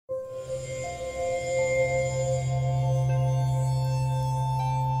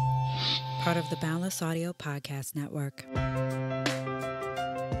part of the Boundless Audio Podcast Network.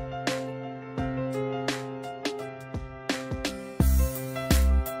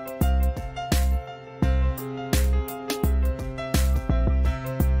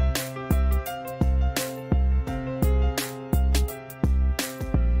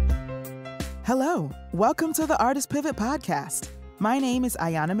 Hello, welcome to the Artist Pivot Podcast. My name is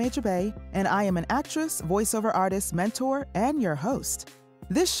Ayana Majabay, and I am an actress, voiceover artist, mentor, and your host.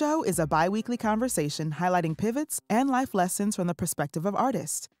 This show is a bi-weekly conversation highlighting pivots and life lessons from the perspective of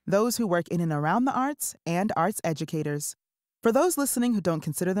artists, those who work in and around the arts, and arts educators. For those listening who don't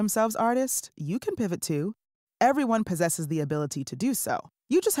consider themselves artists, you can pivot too. Everyone possesses the ability to do so.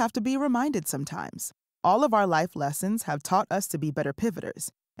 You just have to be reminded sometimes. All of our life lessons have taught us to be better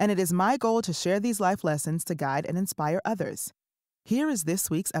pivoters, and it is my goal to share these life lessons to guide and inspire others. Here is this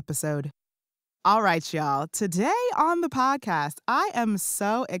week's episode. All right, y'all. Today on the podcast, I am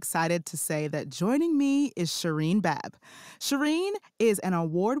so excited to say that joining me is Shirine Babb. Shirine is an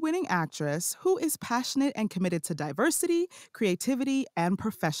award-winning actress who is passionate and committed to diversity, creativity, and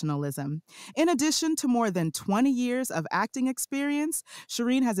professionalism. In addition to more than 20 years of acting experience,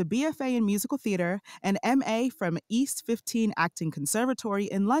 Shirine has a BFA in musical theater, an MA from East 15 Acting Conservatory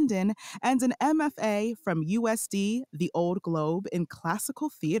in London, and an MFA from USD, the Old Globe, in classical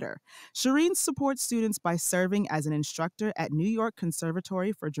theater. Shirine supports students by serving as an instructor at New York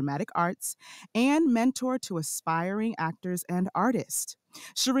Conservatory for Dramatic Arts and mentor to aspiring actors and artists.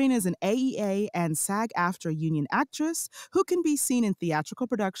 Shirine is an AEA and SAG-AFTRA union actress who can be seen in theatrical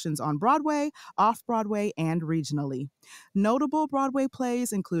productions on Broadway, off-Broadway, and regionally. Notable Broadway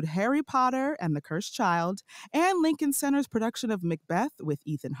plays include Harry Potter and the Cursed Child and Lincoln Center's production of Macbeth with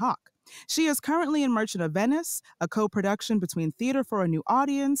Ethan Hawke. She is currently in Merchant of Venice, a co-production between Theater for a New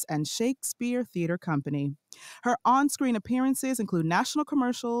Audience and Shakespeare Theater Company. Her on-screen appearances include national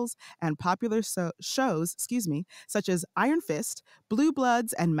commercials and popular shows, such as Iron Fist, Blue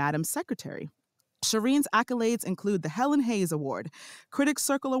Bloods, and Madam Secretary. Shirine's accolades include the Helen Hayes Award, Critics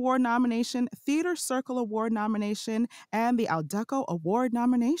Circle Award nomination, Theater Circle Award nomination, and the Aldeco Award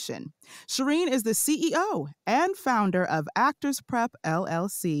nomination. Shirine is the CEO and founder of ACTORSPREP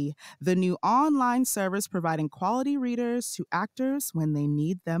LLC, the new online service providing quality readers to actors when they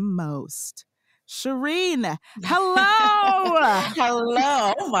need them most. Shirine, hello!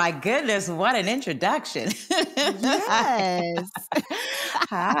 Hello. Oh my goodness, what an introduction. Yes.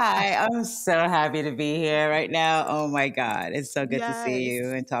 Hi, I'm so happy to be here right now. Oh my God, it's so good to see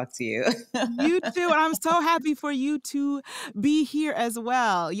you and talk to you. You too, and I'm so happy for you to be here as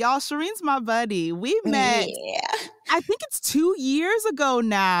well. Y'all, Shirine's my buddy. We met, I think it's 2 years ago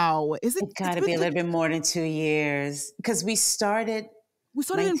now. Is it? It's got to be a little bit more than 2 years because we started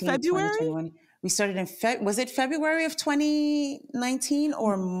in February? We started in was it February of 2019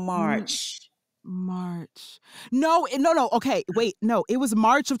 or March? March. No. Okay, wait. No, it was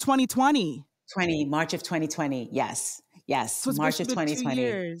March of 2020. March of 2020. Yes. So March of 2020. 2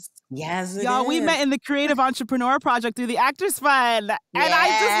 years. Yes, y'all, we met in the Creative Entrepreneur Project through the Actors Fund. And I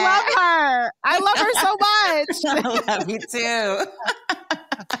just love her. I love her so much. I love you too.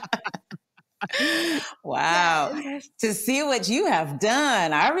 Wow. Yes. To see what you have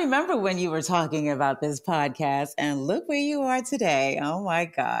done. I remember when you were talking about this podcast and look where you are today. Oh my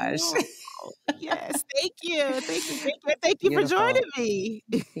gosh. Oh, yes. Thank you. Thank you for joining me.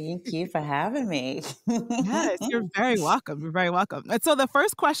 Thank you for having me. Yes, you're very welcome. And so the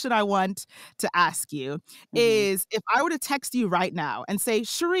first question I want to ask you is, if I were to text you right now and say,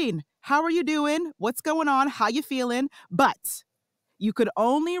 Shirine, how are you doing? What's going on? How you feeling? But you could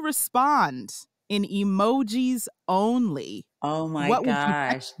only respond in emojis only. Oh my what gosh. Would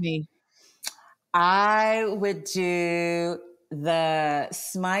you text me? I would do the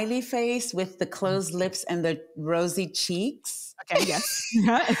smiley face with the closed lips and the rosy cheeks. Okay, yes.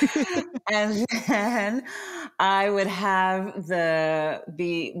 And then I would have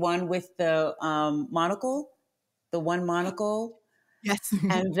the one with the monocle, the one monocle. Yes.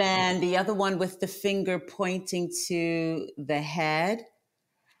 And then the other one with the finger pointing to the head.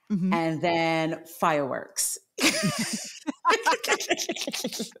 And then fireworks. Yes.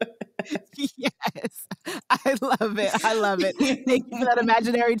 I love it. Thank you for that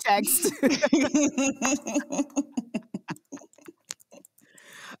imaginary text.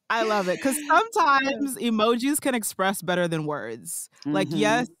 I love it. Because sometimes emojis can express better than words. Like,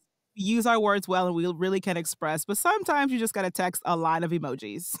 yes, we use our words well and we really can express, but sometimes you just got to text a line of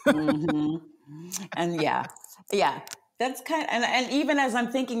emojis. And yeah. That's kind of, and even as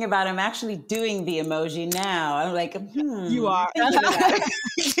I'm thinking about it, I'm actually doing the emoji now. I'm like, You are.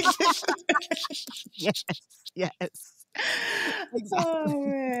 Yes. Exactly. Oh,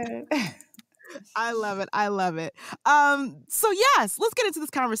 man. I love it. I love it. So yes, let's get into this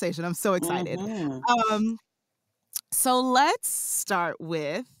conversation. I'm so excited. Um, so let's start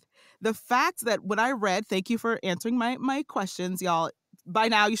with the fact that when I read, thank you for answering my questions, y'all. By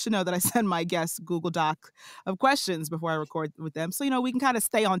now, you should know that I send my guests Google Doc of questions before I record with them. So, we can kind of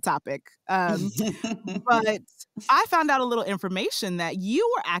stay on topic. But I found out a little information that you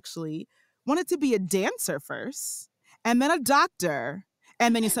were actually wanted to be a dancer first and then a doctor,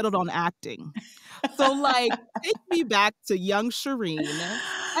 and then you settled on acting. So, take me back to young Shirine,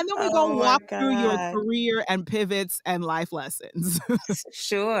 and then we're going Oh to my walk through your God. career and pivots and life lessons.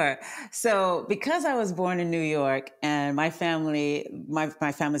 Sure. So because I was born in New York and my family's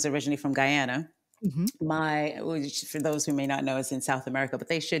originally from Guyana, Mhm. which for those who may not know is in South America, but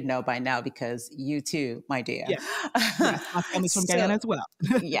they should know by now because you too, my dear. Yes. Yes, my family's from Guyana as well.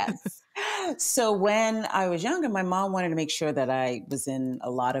 Yes. So when I was younger, my mom wanted to make sure that I was in a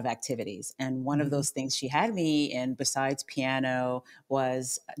lot of activities. And one of Mhm. those things she had me in, besides piano,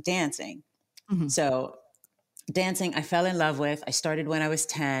 was dancing. Mhm. So dancing, I fell in love with. I started when I was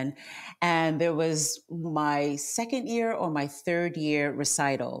 10. And there was my second year or my third year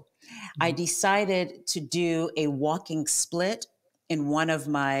recital. I Mhm. decided to do a walking split in one of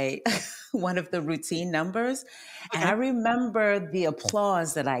my one of the routine numbers. And I Okay. remember the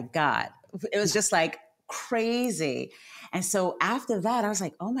applause that I got. It was Yeah. just like crazy. And so after that, I was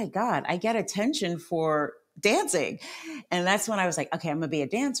like, oh my God, I get attention for dancing. And that's when I was like, okay, I'm gonna be a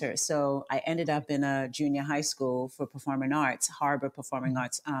dancer. So I ended up in a junior high school for performing arts, Harbor Performing Mhm.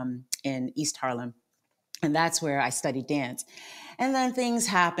 Arts, in East Harlem. And that's where I studied dance. And then things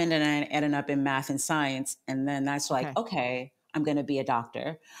happened and I ended up in math and science. And then that's like, Okay. okay, I'm going to be a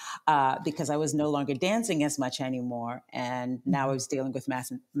doctor because I was no longer dancing as much anymore. And now I Mhm. was dealing with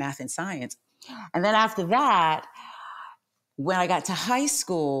math and science. And then after that, when I got to high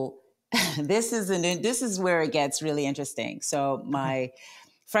school, this is where it gets really interesting. So Okay. my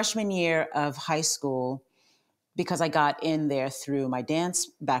freshman year of high school, because I got in there through my dance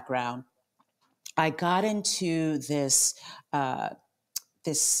background, I got into uh,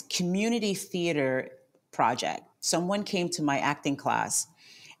 this community theater project. Someone came to my acting class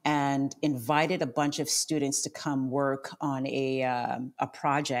and invited a bunch of students to come work on a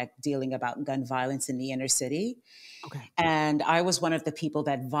project dealing about gun violence in the inner city. Okay. And I was one of the people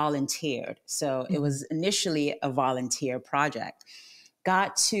that volunteered. So it Mhm. was initially a volunteer project.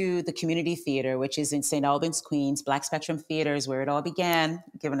 Got to the community theater, which is in St. Albans, Queens. Black Spectrum Theater is where it all began.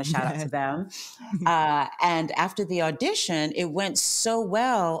 Giving a shout out to Yes. them. And after the audition, it went so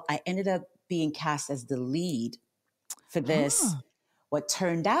well, I ended up being cast as the lead for this, Huh. what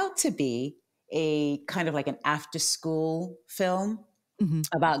turned out to be a kind of like an after school film Mhm.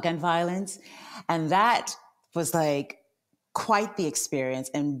 about gun violence. And that was like quite the experience.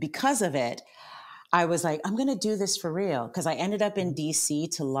 And because of it, I was like, I'm going to do this for real. Because I ended up in Mhm. DC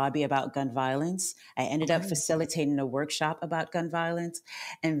to lobby about gun violence. I ended up Okay. facilitating a workshop about gun violence.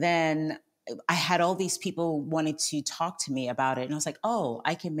 And then I had all these people wanting to talk to me about it. And I was like, oh,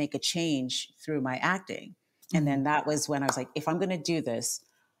 I can make a change through my acting. And Mhm. then that was when I was like, if I'm going to do this,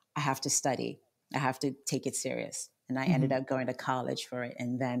 I have to study. I have to take it serious. And I ended Mhm. up going to college for it.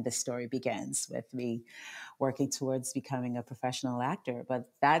 And then the story begins with me working towards becoming a professional actor. But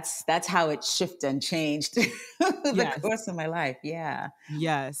that's how it shifted and changed the Yes. course of my life. Yeah.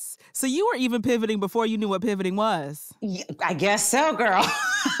 Yes. So you were even pivoting before you knew what pivoting was. Yeah, I guess so, girl.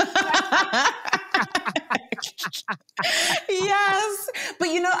 Yes. But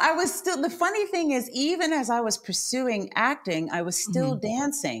I was still, the funny thing is, even as I was pursuing acting, I was still Mhm.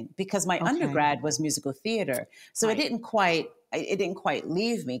 dancing because my Okay. undergrad was musical theater. So Right. it didn't quite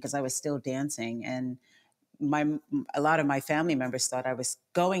leave me because I was still dancing. And my a lot of my family members thought I was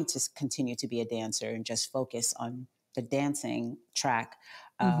going to continue to be a dancer and just focus on the dancing track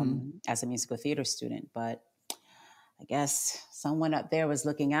Mhm. as a musical theater student. But I guess someone up there was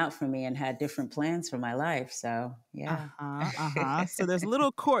looking out for me and had different plans for my life. So yeah. Uh-huh. Uh-huh. So there's a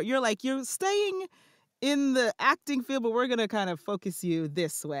little core. You're staying in the acting field, but we're going to kind of focus you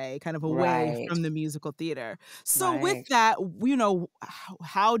this way, kind of away Right. from the musical theater. So with Right. that,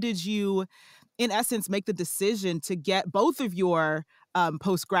 how did you, in essence, make the decision to get both of your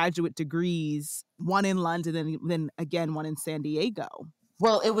postgraduate degrees, one in London and then again one in San Diego?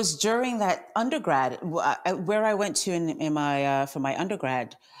 Well, it was during that undergrad where I went to in my for my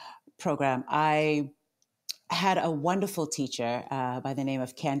undergrad program. I had a wonderful teacher by the name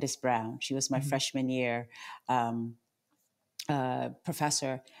of Candace Brown. She was my Mhm. freshman year um,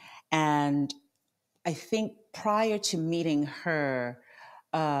 professor, and I think prior to meeting her,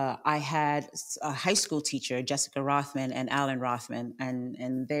 I had a high school teacher, Jessica Rothman and Alan Rothman,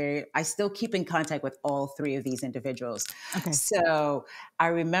 and I still keep in contact with all three of these individuals. Okay. So I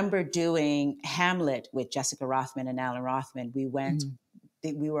remember doing Hamlet with Jessica Rothman and Alan Rothman.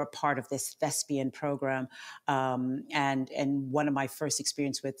 We were a part of this thespian program. And one of my first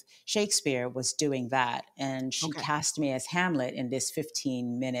experience with Shakespeare was doing that. And she Okay. cast me as Hamlet in this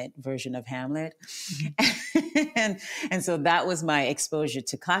 15-minute version of Hamlet. And so that was my exposure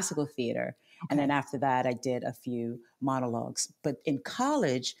to classical theater. Okay. And then after that, I did a few monologues. But in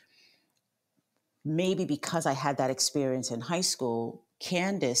college, maybe because I had that experience in high school,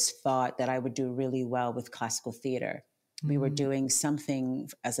 Candace thought that I would do really well with classical theater. We were doing something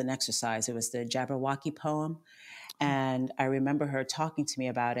as an exercise. It was the Jabberwocky poem. And I remember her talking to me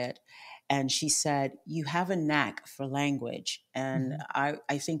about it. And she said, you have a knack for language. And I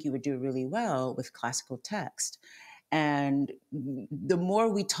think you would do really well with classical text. And the more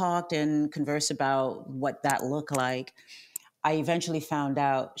we talked and conversed about what that looked like, I eventually found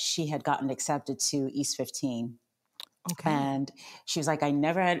out she had gotten accepted to East 15. Okay. And she was like, I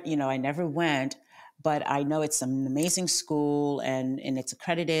never went, but I know it's an amazing school and it's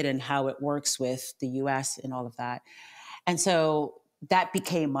accredited and how it works with the US and all of that. And so that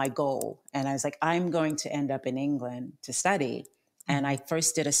became my goal. And I was like, I'm going to end up in England to study. And I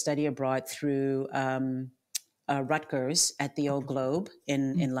first did a study abroad through Rutgers at the Old Globe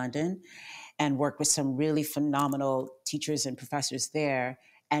in London, and worked with some really phenomenal teachers and professors there.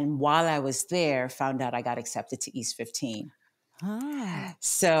 And while I was there, found out I got accepted to East 15.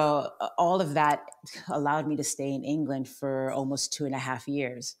 So all of that allowed me to stay in England for almost 2.5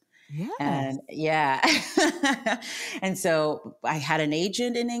 years. Yes. And yeah. And so I had an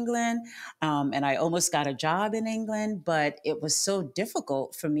agent in England, and I almost got a job in England, but it was so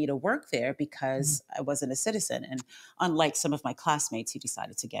difficult for me to work there because I wasn't a citizen. And unlike some of my classmates who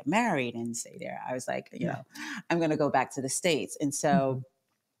decided to get married and stay there, I was like, you know, I'm going to go back to the States. And so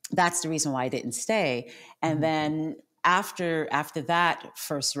that's the reason why I didn't stay. And then after that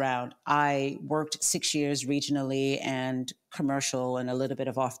first round, I worked 6 years regionally and commercial and a little bit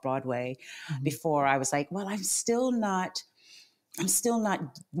of off Broadway before I was like, well, I'm still not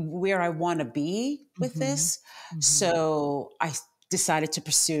where I want to be with this. So I decided to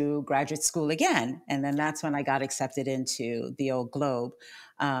pursue graduate school again. And then that's when I got accepted into the Old Globe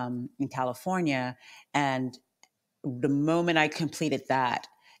in California. And the moment I completed that,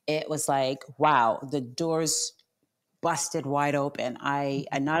 it was like, wow, the doors busted wide open. I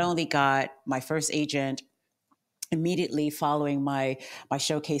not only got my first agent immediately following my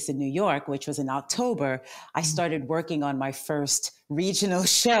showcase in New York, which was in October, I started working on my first regional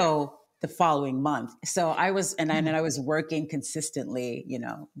show the following month. So I was, and I was working consistently, you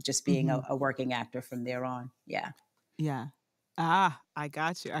know, just being a working actor from there on. Yeah. Yeah. I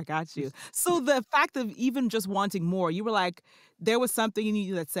got you. I got you. So the fact of even just wanting more, you were like, there was something in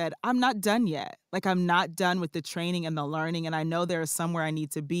you that said, I'm not done yet. Like, I'm not done with the training and the learning, and I know there is somewhere I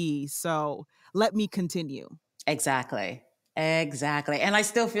need to be. So let me continue. Exactly. And I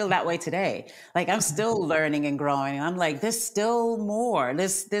still feel that way today. Like I'm still learning and growing. I'm like, there's still more.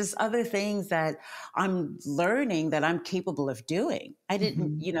 There's other things that I'm learning that I'm capable of doing. I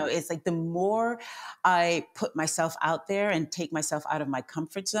didn't, you know, it's like the more I put myself out there and take myself out of my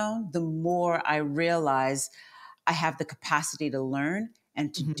comfort zone, the more I realize I have the capacity to learn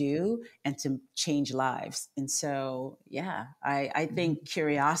and to do and to change lives. And so, yeah, I think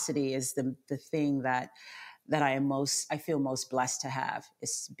curiosity is the thing that I feel most blessed to have,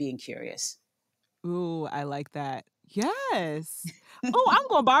 is being curious. Ooh, I like that. Yes. Oh, I'm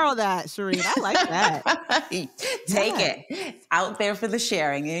going to borrow that, Shirine. I like that. Take Yes. it. It's out there for the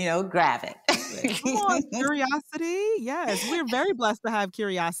sharing, you know, grab Come on, it. curiosity. Yes, we're very blessed to have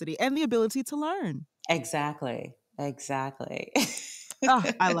curiosity and the ability to learn. Exactly. Oh,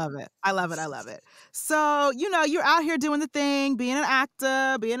 I love it. I love it. I love it. So, you know, you're out here doing the thing, being an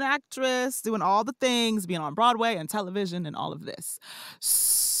actor, being an actress, doing all the things, being on Broadway and television and all of this.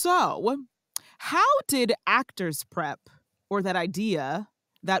 So, how did Actors Prep, or that idea,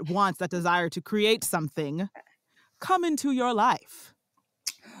 that wants, that desire to create something, come into your life?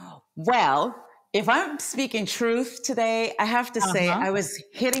 Well, if I'm speaking truth today, I have to say I was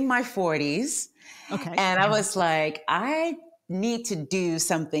hitting my 40s. Okay. And I was like, I need to do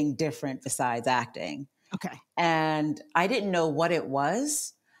something different besides acting. Okay. And I didn't know what it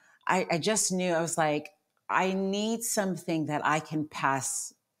was. I just knew, I was like, I need something that I can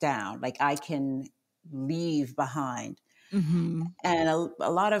pass down, like I can leave behind. And a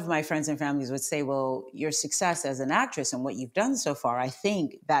lot of my friends and families would say, well, your success as an actress and what you've done so far, I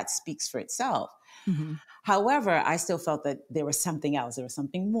think that speaks for itself. However, I still felt that there was something else. There was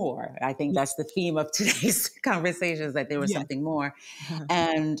something more. I think that's the theme of today's conversation, is that there was Yes. something more.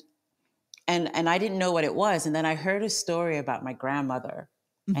 And I didn't know what it was. And then I heard a story about my grandmother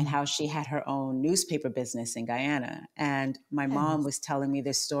and how she had her own newspaper business in Guyana. And my mom was telling me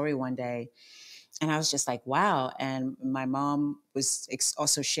this story one day. And I was just like, wow. And my mom was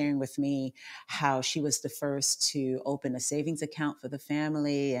also sharing with me how she was the first to open a savings account for the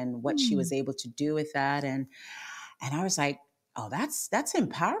family and what she was able to do with that. And I was like, oh, that's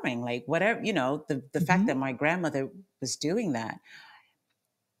empowering. Like whatever, you know, the fact that my grandmother was doing that.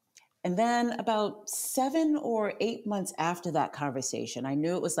 And then about 7 or 8 months after that conversation, I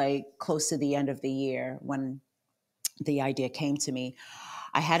knew it was like close to the end of the year when the idea came to me.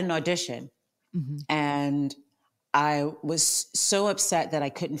 I had an audition and I was so upset that I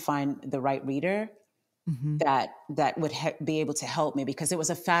couldn't find the right reader that would be able to help me, because it was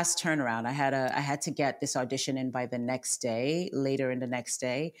a fast turnaround. I had to get this audition in by the next day, later in the next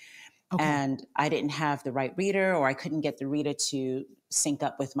day. Okay. And I didn't have the right reader, or I couldn't get the reader to sync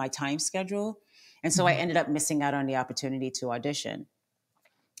up with my time schedule. And so I ended up missing out on the opportunity to audition.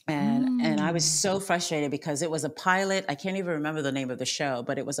 And I was so frustrated because it was a pilot. I can't even remember the name of the show,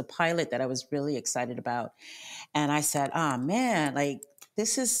 but it was a pilot that I was really excited about. And I said, oh man, like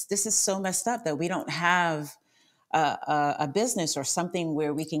this is so messed up that we don't have a business or something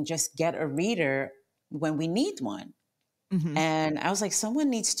where we can just get a reader when we need one. And I was like, someone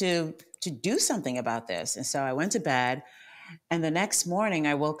needs to do something about this. And so I went to bed, and the next morning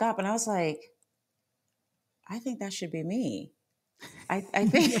I woke up and I was like, I think that should be me. I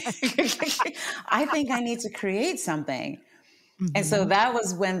think I think I need to create something. And so that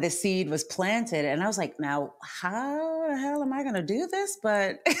was when the seed was planted. And I was like, now, how the hell am I going to do this?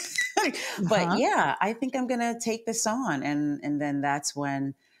 But yeah, I think I'm going to take this on. And then that's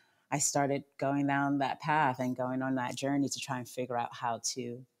when I started going down that path and going on that journey to try and figure out how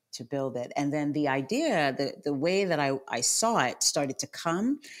to build it. And then the idea, the way that I saw it started to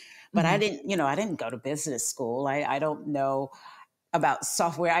come, but I didn't go to business school. I don't know about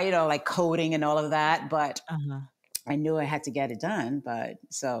software, like coding and all of that, but I knew I had to get it done. But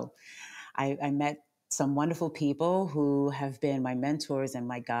so I met some wonderful people who have been my mentors and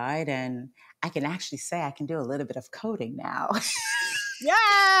my guide. And I can actually say I can do a little bit of coding now.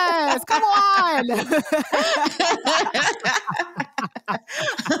 Yes, come on.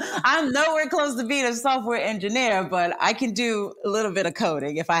 I'm nowhere close to being a software engineer, but I can do a little bit of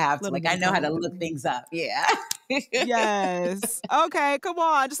coding if I have to. Like I know how to look things up. Yeah. Yes. Okay, come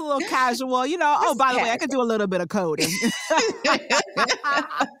on. Just a little casual, Oh, by the way, I could do a little bit of coding.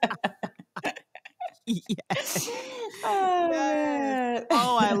 Yes. Yes.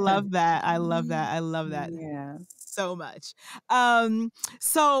 Oh, I love that. I love that. I love that. Yeah. So much.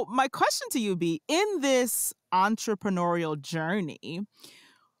 So my question to you be, in this entrepreneurial journey,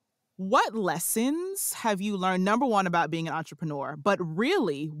 what lessons have you learned, number one, about being an entrepreneur, but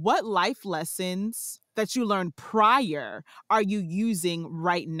really what life lessons that you learned prior are you using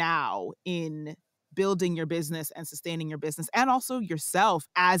right now in building your business and sustaining your business and also yourself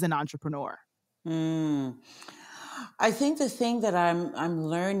as an entrepreneur? I think the thing that I'm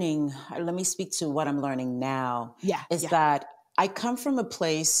learning, let me speak to what I'm learning now, is that I come from a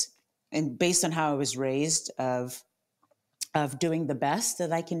place, and based on how I was raised, of doing the best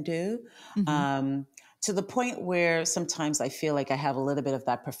that I can do, to the point where sometimes I feel like I have a little bit of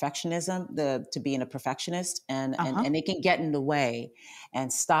that perfectionism, to being a perfectionist, and it can get in the way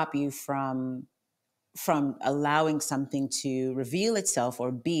and stop you from allowing something to reveal itself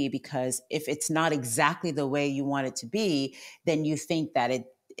or be, because if it's not exactly the way you want it to be, then you think that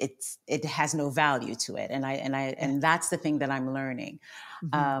it has no value to it. And that's the thing that I'm learning.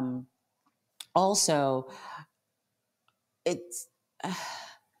 Also, it's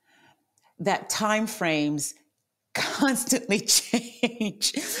that time frames constantly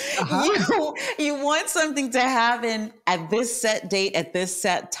change. You want something to happen at this set date, at this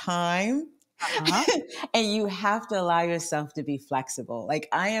set time. And you have to allow yourself to be flexible. Like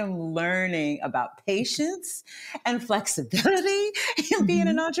I am learning about patience and flexibility in being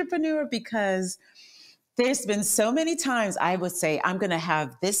an entrepreneur, because there's been so many times I would say, I'm going to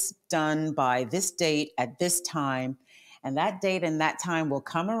have this done by this date at this time. And that date and that time will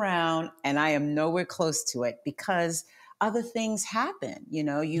come around and I am nowhere close to it because other things happen.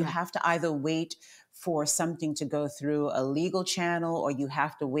 You have to either wait for something to go through a legal channel, or you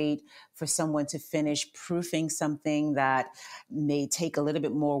have to wait for someone to finish proofing something that may take a little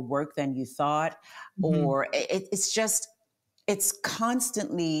bit more work than you thought. Or it's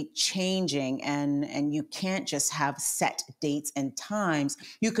constantly changing, and you can't just have set dates and times.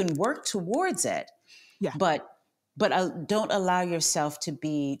 You can work towards it, Yeah. But don't allow yourself to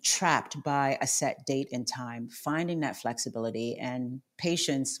be trapped by a set date and time. Finding that flexibility and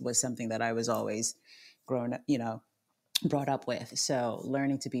patience was something that I was always grown up, brought up with. So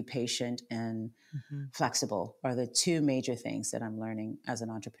learning to be patient and Mm-hmm. flexible are the two major things that I'm learning as an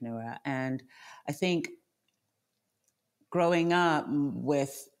entrepreneur. And I think growing up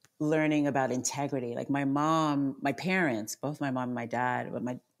with learning about integrity, like my parents, both my mom and my dad, but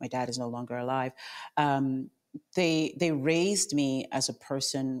my dad is no longer alive. They raised me as a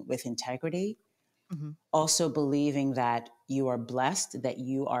person with integrity, Mm-hmm. also believing that you are blessed, that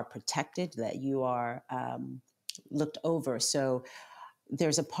you are protected, that you are looked over. So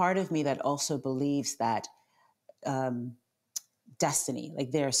there's a part of me that also believes that um, destiny,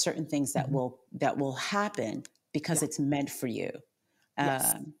 like there are certain things Mm-hmm. that will happen because Yeah. it's meant for you.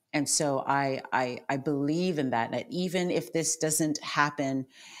 Yes. And so I believe in that. That even if this doesn't happen,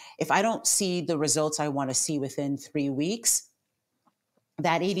 if I don't see the results I want to see within 3 weeks,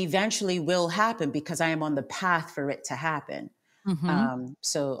 that it eventually will happen because I am on the path for it to happen. Mm-hmm.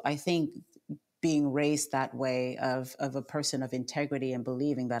 So I think being raised that way of a person of integrity and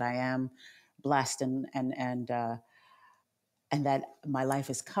believing that I am blessed and that my life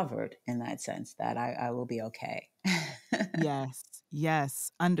is covered in that sense, that I will be okay. Yes.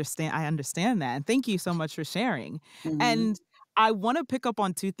 Yes. I understand that. And thank you so much for sharing. Hmm. And I want to pick up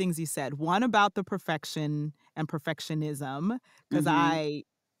on two things you said. One about the perfection and perfectionism, because Hmm.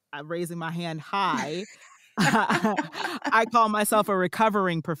 I'm raising my hand high. I call myself a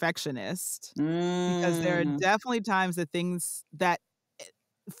recovering perfectionist because there are Mm. definitely times that things that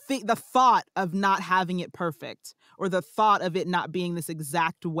the thought of not having it perfect or the thought of it not being this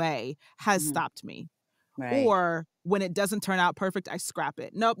exact way has Mhm. stopped me. Right. Or when it doesn't turn out perfect, I scrap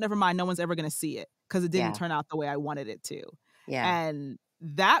it. Nope, never mind. No one's ever going to see it because it didn't Yeah. turn out the way I wanted it to. Yeah. And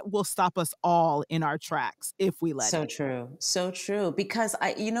that will stop us all in our tracks if we let So it. true. So true. Because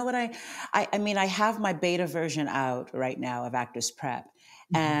you know what, I mean, I have my beta version out right now of Actors Prep,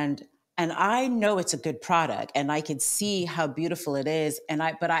 Mhm. and I know it's a good product, and I can see how beautiful it is.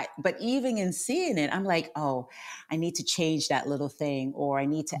 But even in seeing it, I'm like, oh, I need to change that little thing, or I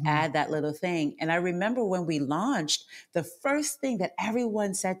need to Mhm. add that little thing. And I remember when we launched, the first thing that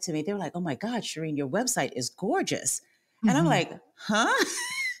everyone said to me, they were like, oh my God, Shirine, your website is gorgeous. And I'm Mhm. like, huh?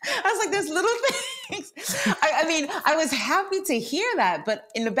 I was like, there's little things. I mean, I was happy to hear that, but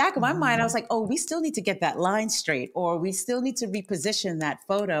in the back of my mind, I was Mhm. like, oh, we still need to get that line straight, or we still need to reposition that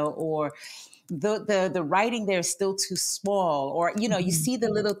photo, or the writing there is still too small, or you Mhm. see the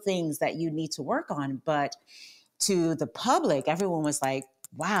little things that you need to work on. But to the public, everyone was like,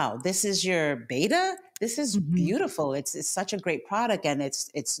 wow, this is your beta? This is Mhm. beautiful. It's such a great product, and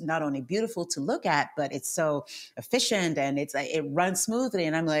it's not only beautiful to look at, but it's so efficient, and it runs smoothly.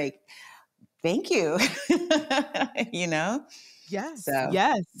 And I'm like, thank you. you know? Yes. So,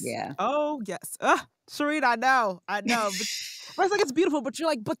 Yes. yeah. Oh, yes. Sharita, I know. I know. But it's like it's beautiful, but you're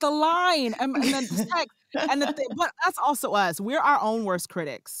like, but the line and then the text and the thing. But that's also us. We're our own worst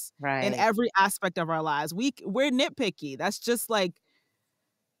critics in Right. every aspect of our lives. We're nitpicky. That's just like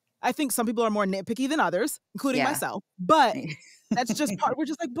I think some people are more nitpicky than others, including Yeah. myself. But that's just part. We're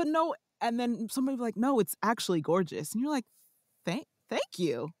just like, but no. And then somebody be like, no, it's actually gorgeous, and you're like, thank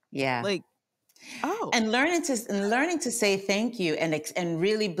you. Yeah. Like, oh, And learning to say thank you and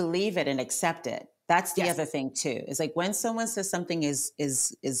really believe it and accept it. That's the yes. other thing too. It's like when someone says something is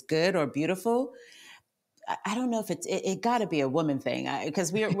good or beautiful, I don't know if it got to be a woman thing,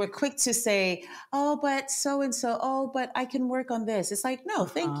 because we're quick to say, oh, but so and so, oh, but I can work on this. It's like, no, Uh-huh.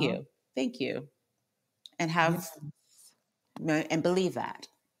 thank you, and Yes. and believe that.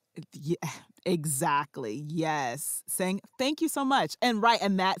 Yeah, exactly. Yes. Saying thank you so much. And right.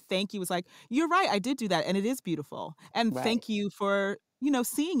 And that thank you was like, you're right. I did do that. And it is beautiful. And Right. thank you for,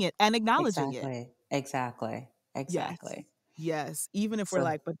 seeing it and acknowledging it. Exactly. Exactly. Yes. Exactly. Yes. Even if we're So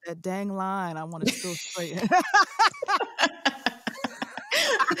like, but that dang line, I want to still straighten.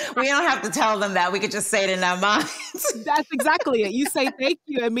 we don't have to tell them that. We could just say it in our minds. That's exactly it. You say thank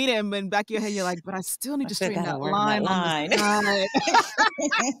you and mean it. And then back of your head, you're like, but I still need I to still straighten got to that work on that line on the line.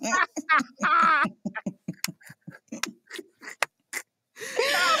 side.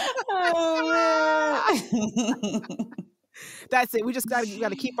 Oh, man. That's it. We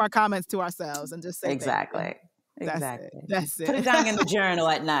gotta keep our comments to ourselves and just say thank you. Exactly. That's it. Exactly. That's Put it it. down in the journal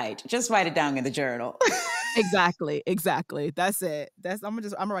at night. Just write it down in the journal. Exactly, exactly. That's it. I'm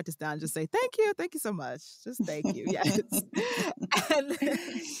gonna write this down and just say, thank you so much. Just thank you. Yes. And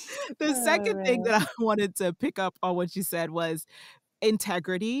the second thing Oh, that I wanted to pick up on what you said was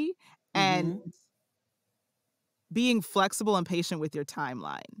integrity and man. being flexible and patient with your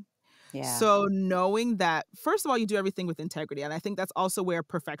timeline. Yeah. So knowing that, first of all, you do everything with integrity. And I think that's also where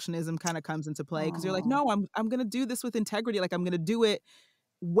perfectionism kind of comes into play, because you're like, Oh, no, I'm going to do this with integrity. Like, I'm going to do it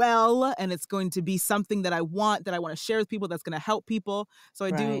well, and it's going to be something that I want to share with people, that's going to help people. So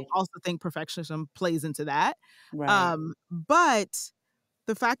I do right, also think perfectionism plays into that. right, But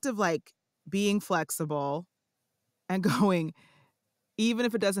the fact of like being flexible and going, even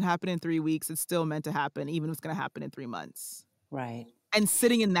if it doesn't happen in 3 weeks, it's still meant to happen, even if it's going to happen in 3 months. right. And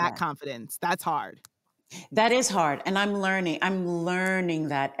sitting in that Yeah. confidence, that's hard. That is hard. And I'm learning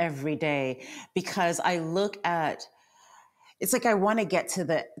that every day because I look at, it's like I want to get to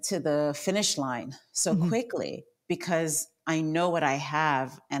the finish line so Mhm, quickly because I know what I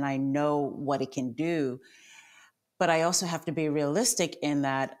have and I know what it can do. But I also have to be realistic in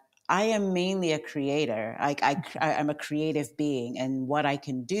that I am mainly a creator. I'm a creative being, and what I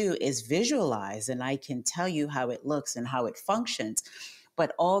can do is visualize, and I can tell you how it looks and how it functions.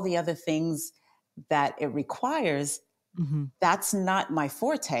 But all the other things that it requires, mhm, that's not my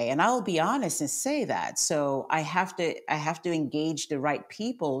forte, and I'll be honest and say that. So I have to engage the right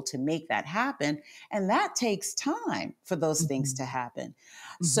people to make that happen, and that takes time for those things mhm, to happen.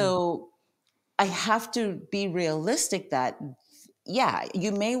 mhm, So I have to be realistic that, yeah,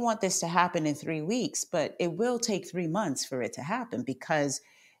 you may want this to happen in 3 weeks, but it will take 3 months for it to happen because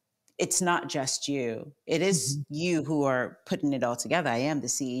it's not just you. It is mhm. you who are putting it all together. I am the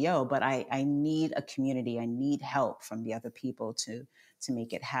CEO, but I need a community. I need help from the other people to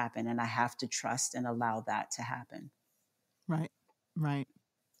make it happen. And I have to trust and allow that to happen. Right, right.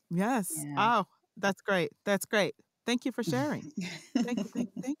 Yes. Yeah. Oh, that's great. That's great. Thank you for sharing.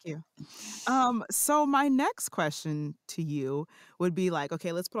 Thank you. So my next question to you would be like,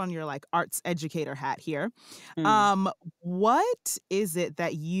 okay, let's put on your like arts educator hat here. Mm. Um, what is it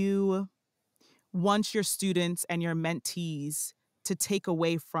that you want your students and your mentees to take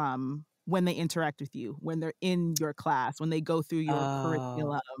away from when they interact with you, when they're in your class, when they go through your Oh,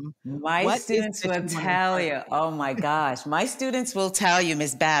 curriculum? my What is it students that will you want to tell impart? you. Oh my gosh. My students will tell you,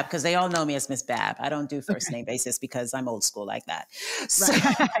 Miss Babb, because they all know me as Miss Babb. I don't do first Okay. name basis because I'm old school like that. So,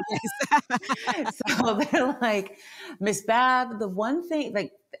 Right. Yes. so they're like, Miss Babb, the one thing,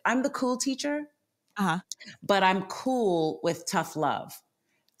 like, I'm the cool teacher, Uh-huh. but I'm cool with tough love.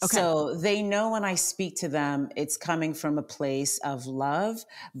 Okay. So they know when I speak to them, it's coming from a place of love.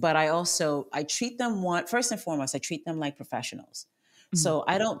 But I treat them first and foremost, I treat them like professionals. Mhm. So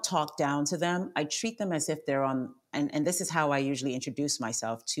I don't talk down to them. I treat them as if they're on, and this is how I usually introduce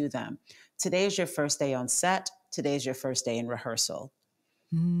myself to them. Today is your first day on set. Today is your first day in rehearsal.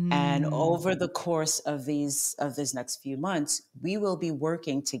 And Mm. over the course of this next few months, we will be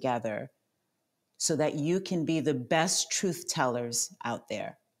working together so that you can be the best truth tellers out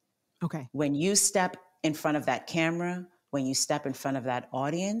there. Okay. When you step in front of that camera, when you step in front of that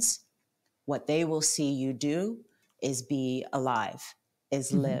audience, what they will see you do is be alive,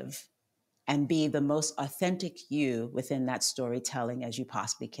 is Mhm. live, and be the most authentic you within that storytelling as you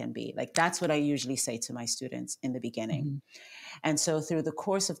possibly can be. Like that's what I usually say to my students in the beginning. Mhm. And so through the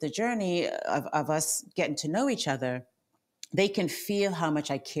course of the journey of us getting to know each other, they can feel how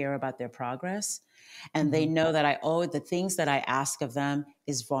much I care about their progress. And they Mhm. know that the things that I ask of them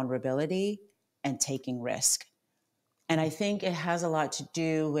is vulnerability and taking risk. And I think it has a lot to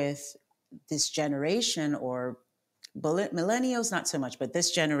do with this generation or millennials, not so much, but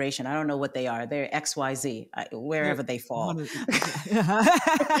this generation, I don't know what they are. They're XYZ, They're wherever they fall. 100. Yeah.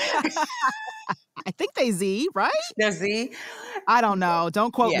 I think they Z, right? They're Z. I don't know.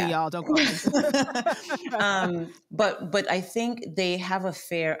 Don't quote me, Yeah. y'all. Don't quote me. But I think they have a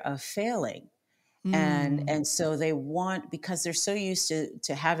fear of failing. Mm. And so they want, because they're so used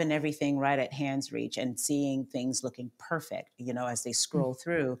to having everything right at hand's reach and seeing things looking perfect, as they Mm. scroll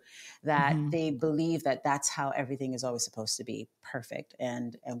through, that Mhm. they believe that that's how everything is always supposed to be, perfect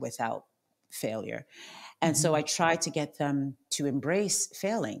and without failure. And so I Mhm. try to get them to embrace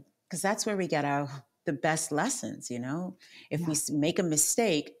failing because that's where we get the best lessons. If we Yeah. make a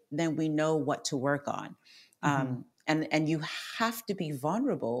mistake, then we know what to work on. Mhm. And you have to be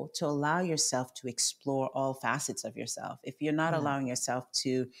vulnerable to allow yourself to explore all facets of yourself. If you're not Yeah. allowing yourself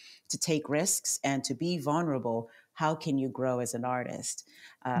to take risks and to be vulnerable, how can you grow as an artist?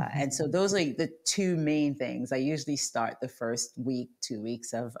 And so Mhm. those are the two main things I usually start the first week, 2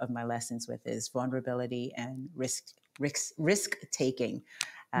 weeks of my lessons with is vulnerability and risk taking,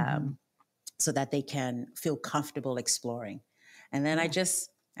 Mhm. um, so that they can feel comfortable exploring. And then Yeah. I just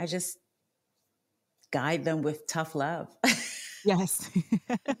guide them with tough love. Yes.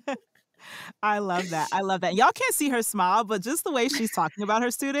 I love that. I love that. Y'all can't see her smile, but just the way she's talking about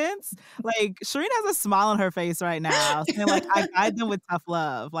her students, like Shirine has a smile on her face right now, saying like, I guide them with tough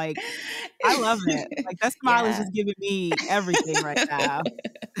love. Like, I love it. Like that smile is Yeah. just giving me everything right now.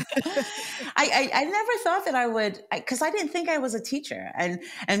 I never thought that I would, because I didn't think I was a teacher, and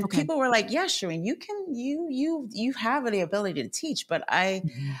Okay. people were like, "Yeah, Shireen, you have the ability to teach," but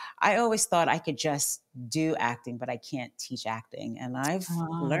Mhm. I always thought I could just do acting, but I can't teach acting, and I've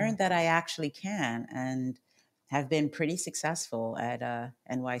Ah, learned that I actually can, and have been pretty successful at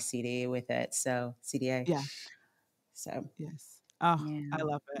NYCD with it. So CDA, yeah. so Yes. Oh, yeah. I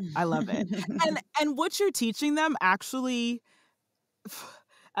love it. I love it. And what you're teaching them actually,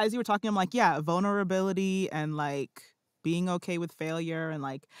 as you were talking, I'm like, yeah, vulnerability and like being okay with failure and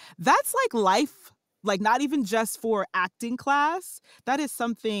like that's like life, like not even just for acting class. That is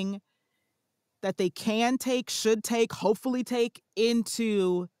something that they can take, should take, hopefully take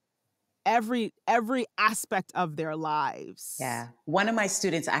into every aspect of their lives. Yeah. One of my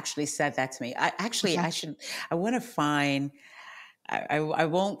students actually said that to me. Okay. I want to find, I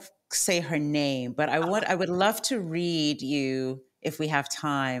won't say her name, but I would love to read you if we have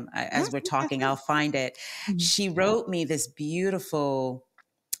time Yes, as we're yes, yes, talking. I'll yes. find it. Mhm. She wrote me this beautiful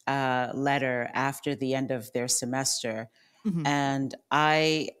letter after the end of their semester. Mhm. And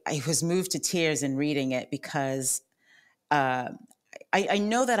I was moved to tears in reading it because uh, I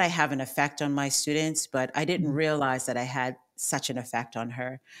know that I have an effect on my students, but I didn't Mhm. realize that I had such an effect on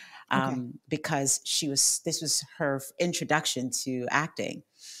her Okay. because this was her introduction to acting,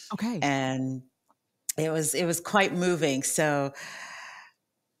 Okay. and it was quite moving. So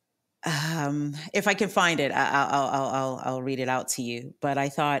if I can find it, I'll read it out to you. But I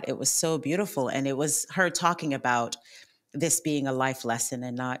thought it was so beautiful, and it was her talking about this being a life lesson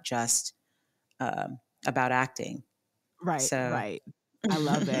and not just about acting. Right, So. right. I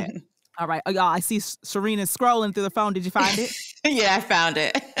love it. All right. Oh, y'all, I see Serena is scrolling through the phone. Did you find it? Yeah, I found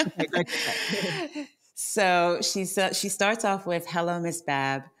it. Okay, great, great, great. So she starts off with, "Hello, Miss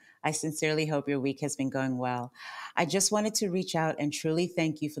Babb. I sincerely hope your week has been going well. I just wanted to reach out and truly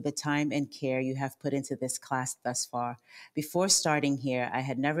thank you for the time and care you have put into this class thus far. Before starting here, I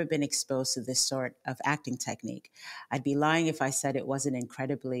had never been exposed to this sort of acting technique. I'd be lying if I said it wasn't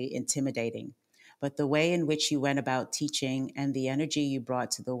incredibly intimidating. But the way in which you went about teaching and the energy you brought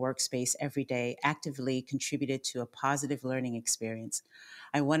to the workspace every day actively contributed to a positive learning experience.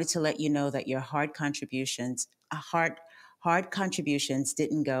 I wanted to let you know that your hard contributions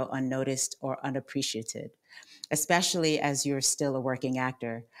didn't go unnoticed or unappreciated, especially as you're still a working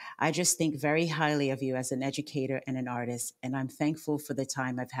actor. I just think very highly of you as an educator and an artist, and I'm thankful for the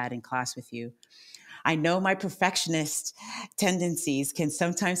time I've had in class with you. I know my perfectionist tendencies can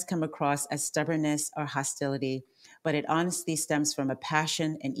sometimes come across as stubbornness or hostility, but it honestly stems from a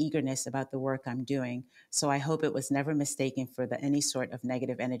passion and eagerness about the work I'm doing. So I hope it was never mistaken for any sort of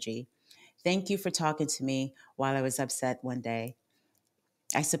negative energy. Thank you for talking to me while I was upset one day.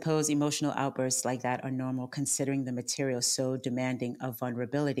 I suppose emotional outbursts like that are normal considering the material so demanding of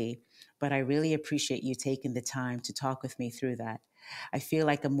vulnerability, but I really appreciate you taking the time to talk with me through that. I feel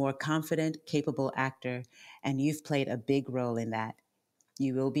like a more confident, capable actor, and you've played a big role in that.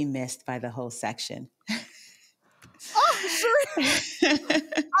 You will be missed by the whole section." Oh, Serena.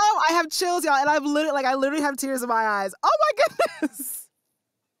 Oh, I have chills, y'all, and I literally have tears in my eyes. Oh my goodness.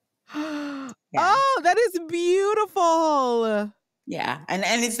 Yeah. Oh, that is beautiful. Yeah. And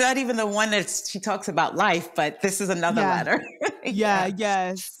it's not even the one that she talks about life, but this is another Yeah. letter. Yeah, Yeah.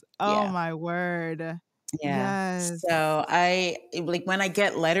 yes. Oh Yeah. my word. Yeah. Yes. So I like when I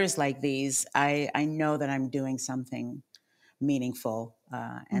get letters like these, I know that I'm doing something meaningful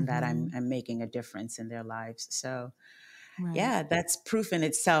and that Mhm. I'm making a difference in their lives. So Right. yeah, that's proof in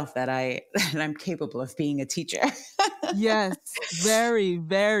itself that that I'm capable of being a teacher. Yes. Very,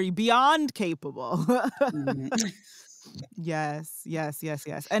 very beyond capable. Mhm. Yes, yes, yes,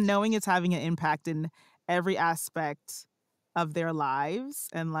 yes. And knowing it's having an impact in every aspect of their lives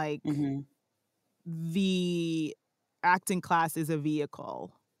and like Mhm. the acting class is a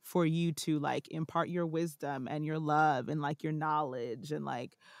vehicle for you to like impart your wisdom and your love and like your knowledge and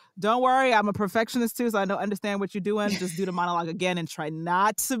like don't worry, I'm a perfectionist too, so I don't understand what you're doing. Just do the monologue again and try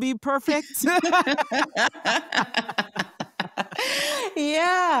not to be perfect.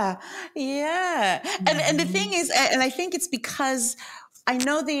 Yeah, yeah. And the thing Mhm. is, and I think it's because I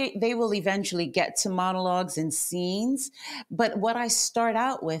know they will eventually get to monologues and scenes, but what I start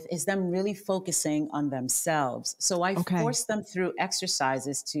out with is them really focusing on themselves. So I Okay. force them through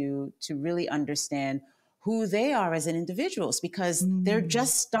exercises to really understand who they are as an individuals because they're Mm.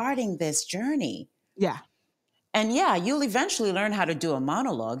 just starting this journey. Yeah. And yeah, you'll eventually learn how to do a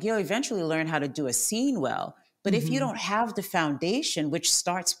monologue. You'll eventually learn how to do a scene well. But if you don't have the foundation, which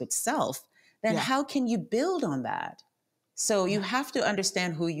starts with self, then Yeah. how can you build on that? So you Yeah. have to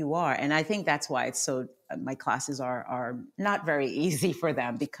understand who you are. And I think that's why it's so, my classes are not very easy for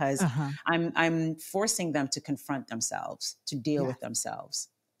them, because Uh-huh. I'm forcing them to confront themselves, to deal Yes. with themselves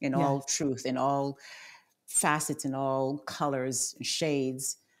in all Yes. truth, in all facets, in all colors and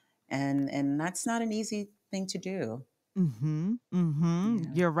shades. And that's not an easy thing to do. Yeah.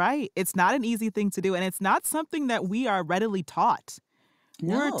 You're right. It's not an easy thing to do, and it's not something that we are readily taught.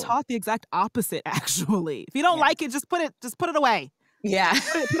 We're No. taught the exact opposite, actually. If you don't Yeah. like it, just put it away. Yeah.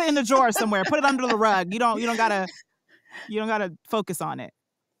 Put it in the drawer somewhere. Put it under the rug. You don't gotta focus on it.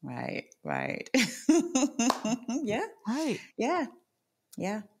 Right. Right. Yeah. Right. Yeah.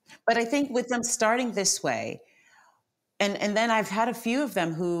 Yeah. But I think with them starting this way, and then I've had a few of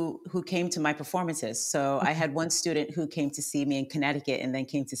them who came to my performances. So I Okay. had one student who came to see me in Connecticut and then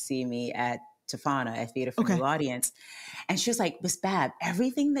came to see me at Tofana at Theater for New Okay. Audience. And she was like, Miss Babb,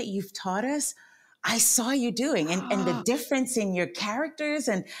 everything that you've taught us, I saw you doing, and the difference in your characters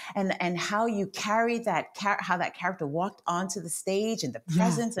and how you carried how that character walked onto the stage, and the Yeah.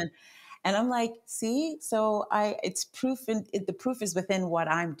 presence, and I'm like, see, so it's proof, and the proof is within what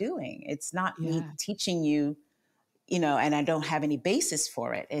I'm doing. It's not me Yeah. teaching you, and I don't have any basis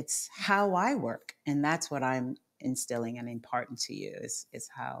for it. It's how I work, and that's what I'm instilling and imparting to you is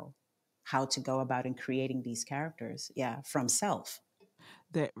how to go about in creating these characters. Yeah, from self.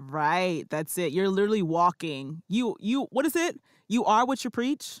 Right. That's it. You're literally walking. What is it? You are what you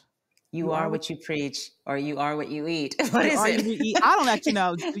preach. You You are are what what you preach, or you are what you eat. What you is are it? you eat. I don't actually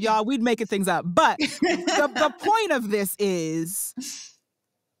know. Y'all, we'd making things up. But the point of this is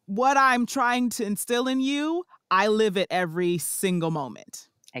what I'm trying to instill in you, I live it every single moment.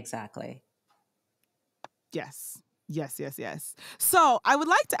 Exactly. Yes. Yes, yes, yes. So I would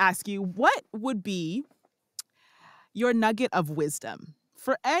like to ask you, what would be your nugget of wisdom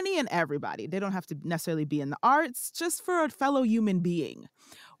for any and everybody? They don't have to necessarily be in the arts, just for a fellow human being.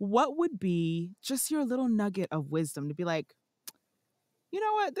 What would be just your little nugget of wisdom to be like, you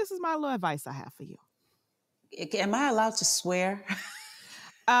know what? This is my little advice I have for you. Am I allowed to swear?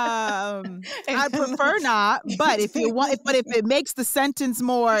 I prefer not, but if you want, if it makes the sentence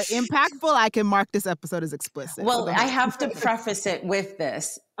more impactful, I can mark this episode as explicit. So Well, go I ahead. have to preface it with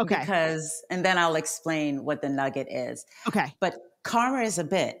this, Okay. because, and then I'll explain what the nugget is. Okay. But karma is a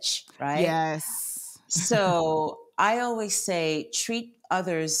bitch, right? Yes. So I always say, treat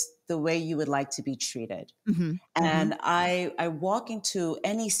others the way you would like to be treated. Mm-hmm. And I walk into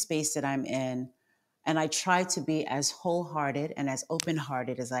any space that I'm in, and I try to be as wholehearted and as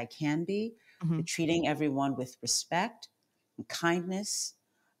open-hearted as I can be, Mm-hmm. to treating everyone with respect, and kindness,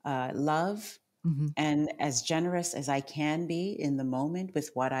 love, Mm-hmm. and as generous as I can be in the moment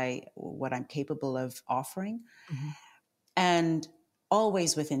with what I'm capable of offering, Mm-hmm. and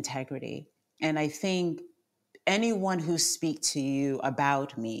always with integrity. And I think anyone who speak to you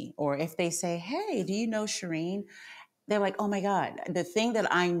about me, or if they say, "Hey, do you know Shirine?" They're like, "Oh my God," the thing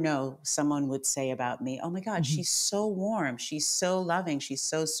that I know someone would say about me, "Oh my God, Mm-hmm. she's so warm. She's so loving. She's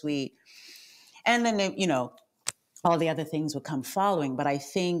so sweet." And then, all the other things would come following. But I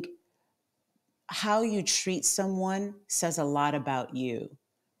think how you treat someone says a lot about you.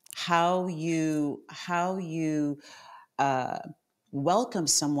 How you uh, welcome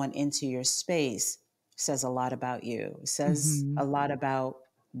someone into your space says a lot about you. It says Mm-hmm. a lot about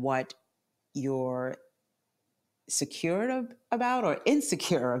what you're secure about or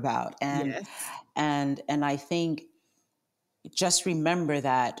insecure about. and Yes. and and I think, just remember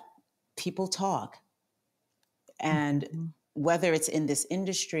that people talk, and Mm-hmm. whether it's in this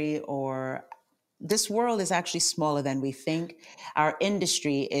industry, or this world is actually smaller than we think. Our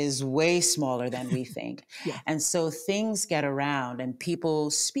industry is way smaller than we think. Yes. And so things get around and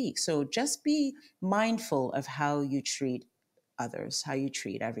people speak. So just be mindful of how you treat others, how you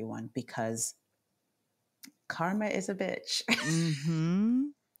treat everyone, because karma is a bitch. Mm-hmm.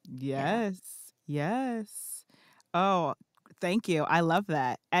 Yeah. Yes. Yes. Oh, thank you. I love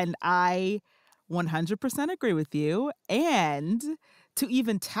that. And I 100% agree with you. And to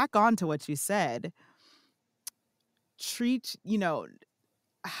even tack on to what you said, treat,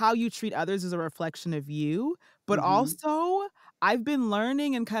 how you treat others is a reflection of you. But Hmm. also, I've been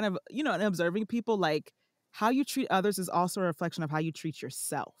learning and kind of, and observing people, like how you treat others is also a reflection of how you treat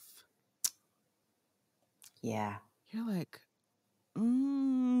yourself. Yeah. You're like,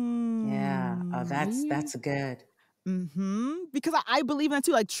 Yeah. Oh, are that's you? good. Because I believe in that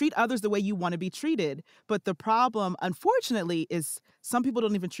too. Like, treat others the way you want to be treated. But the problem, unfortunately, is some people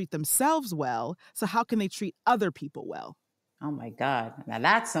don't even treat themselves well. So how can they treat other people well? Oh my God. Now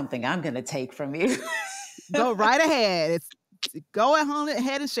that's something I'm going to take from you. Go right ahead. Go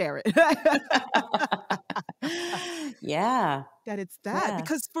ahead and share it. Yeah. That it's that. Yeah.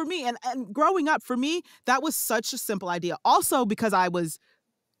 Because for me, and growing up, for me, that was such a simple idea. Also because I was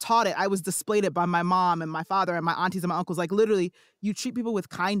taught it. I was displayed it by my mom and my father and my aunties and my uncles. Like, literally, you treat people with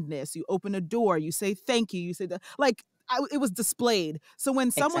kindness. You open a door. You say thank you. You say that. Like, it was displayed. So when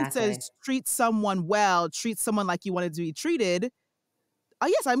someone says treat someone well, treat someone like you wanted to be treated,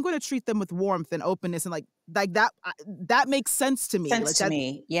 yes, I'm going to treat them with warmth and openness and like that. That makes sense to me. Sense to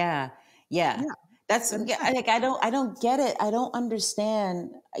me. Yeah. That's like I don't get it. I don't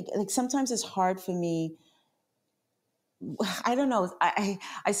understand. Like sometimes it's hard for me. I don't know. I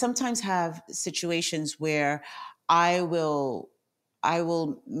sometimes have situations where I will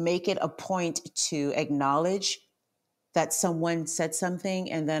make it a point to acknowledge that someone said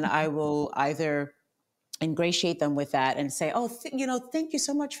something, and then I will either ingratiate them with that and say, "Oh, thank you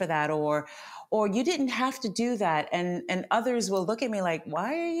so much for that," or "You didn't have to do that," and others will look at me like,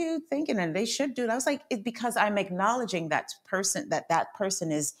 "Why are you thinking?" And they should do it. I was like, "It's because I'm acknowledging that person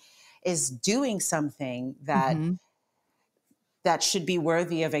is doing something that." That should be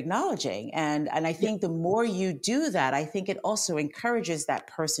worthy of acknowledging. And I think the more you do that, I think it also encourages that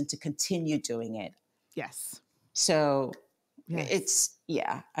person to continue doing it. Yes. So it's,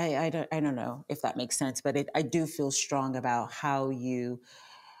 I don't know if that makes sense, but I do feel strong about how you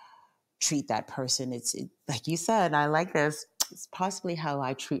treat that person. It's like you said, I like this. It's possibly how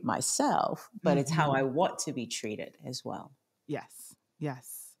I treat myself, but it's how I want to be treated as well. Yes.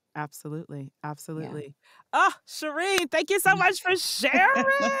 Absolutely. Yeah. Oh, Shirine, thank you so much for sharing.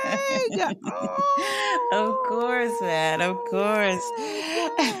 Of course, man. Of course.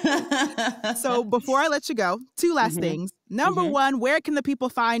 So before I let you go, two last things. Number one, where can the people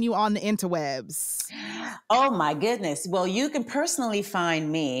find you on the interwebs? Oh, my goodness. Well, you can personally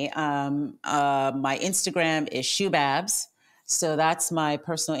find me. My Instagram is shoebabs. So that's my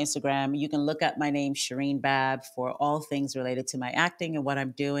personal Instagram. You can look up my name, Shirine Babb, for all things related to my acting and what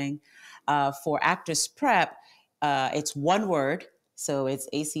I'm doing. For Actors Prep, it's one word. So it's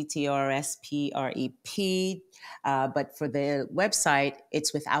ACTORSPREP. But for the website,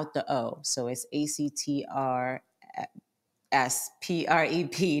 it's without the O. So it's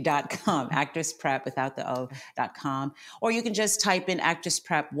ACTRSPREP.com, ActorsPrep without the O.com. Or you can just type in Actors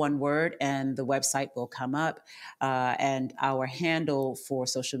Prep one word and the website will come up. And our handle for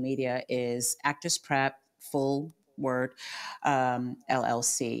social media is Actors Prep, full word,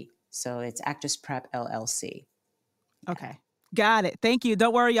 LLC. So it's Actors Prep LLC. Okay. Got it. Thank you.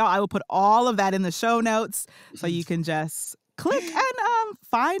 Don't worry, y'all. I will put all of that in the show notes so you can just click and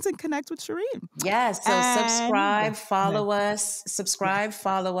find and connect with Shirine. Yes. So subscribe, follow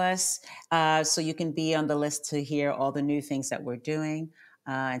us, so you can be on the list to hear all the new things that we're doing.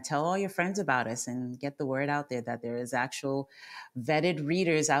 And tell all your friends about us and get the word out there that there is actual vetted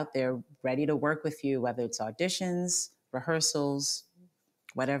readers out there ready to work with you, whether it's auditions, rehearsals,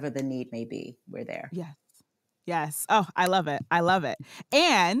 whatever the need may be. We're there. Yes. Oh, I love it.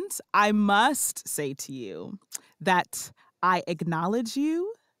 And I must say to you that I acknowledge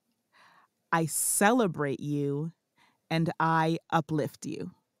you, I celebrate you, and I uplift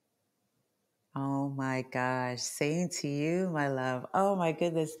you. Oh my gosh. Same to you, my love. Oh my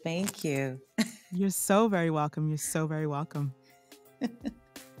goodness. Thank you. You're so very welcome.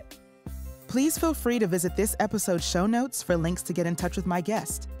 Please feel free to visit this episode's show notes for links to get in touch with my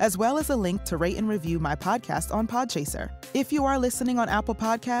guest, as well as a link to rate and review my podcast on Podchaser. If you are listening on Apple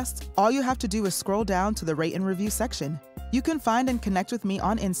Podcasts, all you have to do is scroll down to the rate and review section. You can find and connect with me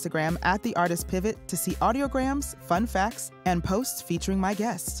on Instagram @TheArtistPivot to see audiograms, fun facts, and posts featuring my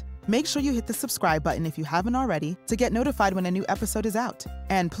guests. Make sure you hit the subscribe button if you haven't already to get notified when a new episode is out.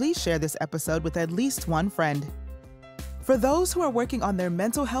 And please share this episode with at least one friend. For those who are working on their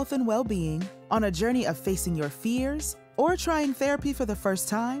mental health and well-being, on a journey of facing your fears, or trying therapy for the first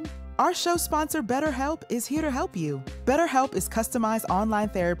time, our show sponsor BetterHelp is here to help you. BetterHelp is customized online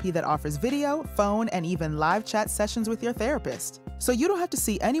therapy that offers video, phone, and even live chat sessions with your therapist. So you don't have to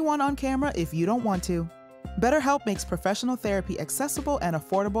see anyone on camera if you don't want to. BetterHelp makes professional therapy accessible and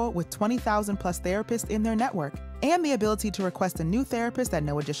affordable with 20,000 plus therapists in their network, and the ability to request a new therapist at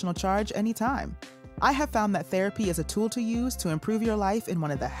no additional charge anytime. I have found that therapy is a tool to use to improve your life in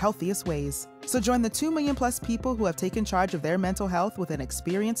one of the healthiest ways. So join the 2 million plus people who have taken charge of their mental health with an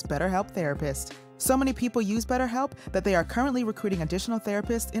experienced BetterHelp therapist. So many people use BetterHelp that they are currently recruiting additional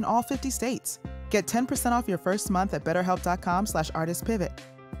therapists in all 50 states. Get 10% off your first month at betterhelp.com/artistpivot.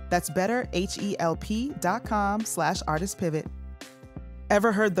 That's betterhelp.com/artistpivot.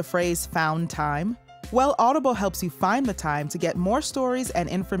 Ever heard the phrase found time? Well, Audible helps you find the time to get more stories and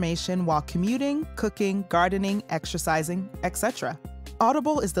information while commuting, cooking, gardening, exercising, etc.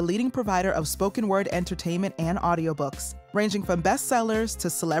 Audible is the leading provider of spoken word entertainment and audiobooks, ranging from bestsellers to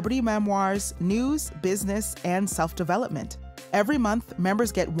celebrity memoirs, news, business, and self-development. Every month,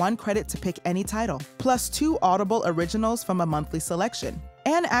 members get 1 credit to pick any title, plus 2 Audible originals from a monthly selection,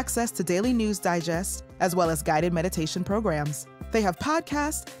 and access to daily news digests, as well as guided meditation programs. They have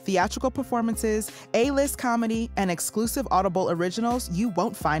podcasts, theatrical performances, A-list comedy, and exclusive Audible originals you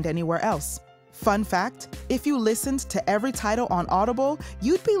won't find anywhere else. Fun fact, if you listened to every title on Audible,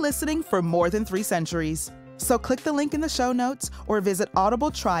 you'd be listening for more than 3 centuries. So click the link in the show notes or visit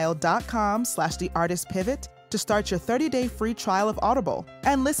audibletrial.com/theartistpivot to start your 30-day free trial of Audible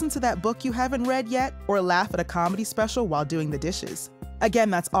and listen to that book you haven't read yet or laugh at a comedy special while doing the dishes. Again,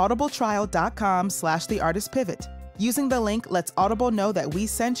 that's audibletrial.com/theartistpivot. Using the link lets Audible know that we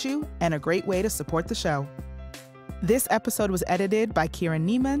sent you and a great way to support the show. This episode was edited by Kieran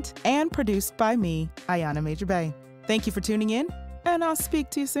Niemand and produced by me, Ayanna Major Bay. Thank you for tuning in, and I'll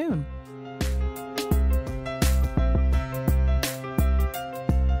speak to you soon.